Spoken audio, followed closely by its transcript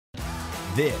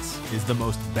This is the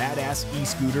most badass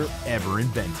e-scooter ever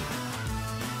invented.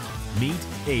 Meet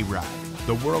A-Ride,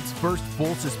 the world's first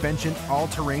full-suspension,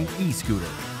 all-terrain e-scooter.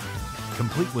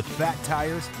 Complete with fat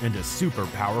tires and a super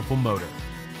powerful motor.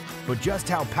 But just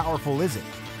how powerful is it?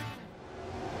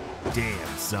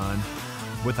 Damn, son.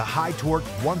 With a high-torque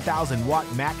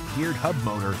 1,000-watt Mack geared hub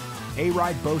motor,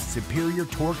 A-Ride boasts superior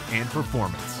torque and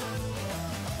performance.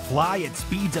 Fly at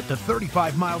speeds up to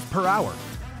 35 miles per hour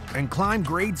and climb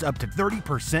grades up to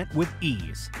 30% with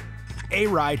ease.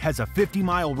 A-Ride has a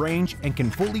 50-mile range and can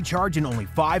fully charge in only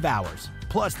 5 hours.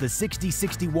 Plus, the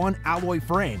 6061 alloy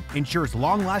frame ensures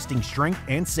long-lasting strength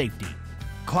and safety.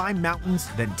 Climb mountains,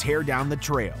 then tear down the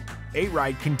trail.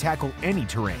 A-Ride can tackle any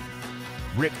terrain.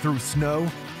 Rip through snow,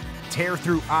 tear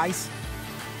through ice,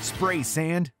 spray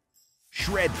sand,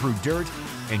 shred through dirt,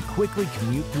 and quickly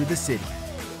commute through the city.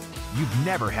 You've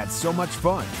never had so much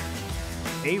fun.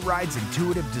 A-Ride's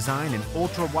intuitive design and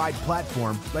ultra-wide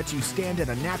platform lets you stand at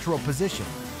a natural position.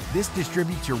 This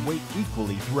distributes your weight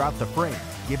equally throughout the frame,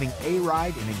 giving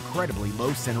A-Ride an incredibly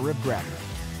low center of gravity.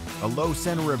 A low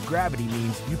center of gravity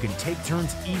means you can take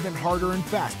turns even harder and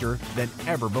faster than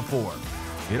ever before.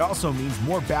 It also means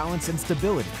more balance and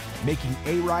stability, making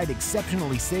A-Ride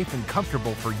exceptionally safe and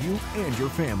comfortable for you and your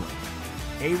family.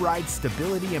 A-Ride's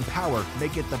stability and power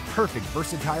make it the perfect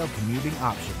versatile commuting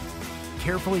option.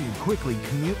 Carefully and quickly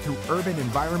commute through urban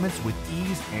environments with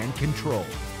ease and control.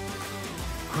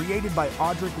 Created by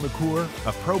Audric Lecour,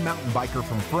 a pro mountain biker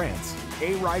from France,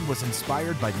 A-Ride was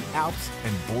inspired by the Alps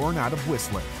and born out of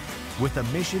Whistler, with a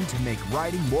mission to make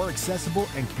riding more accessible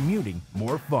and commuting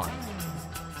more fun.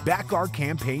 Back our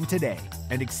campaign today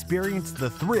and experience the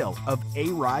thrill of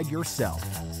A-Ride yourself.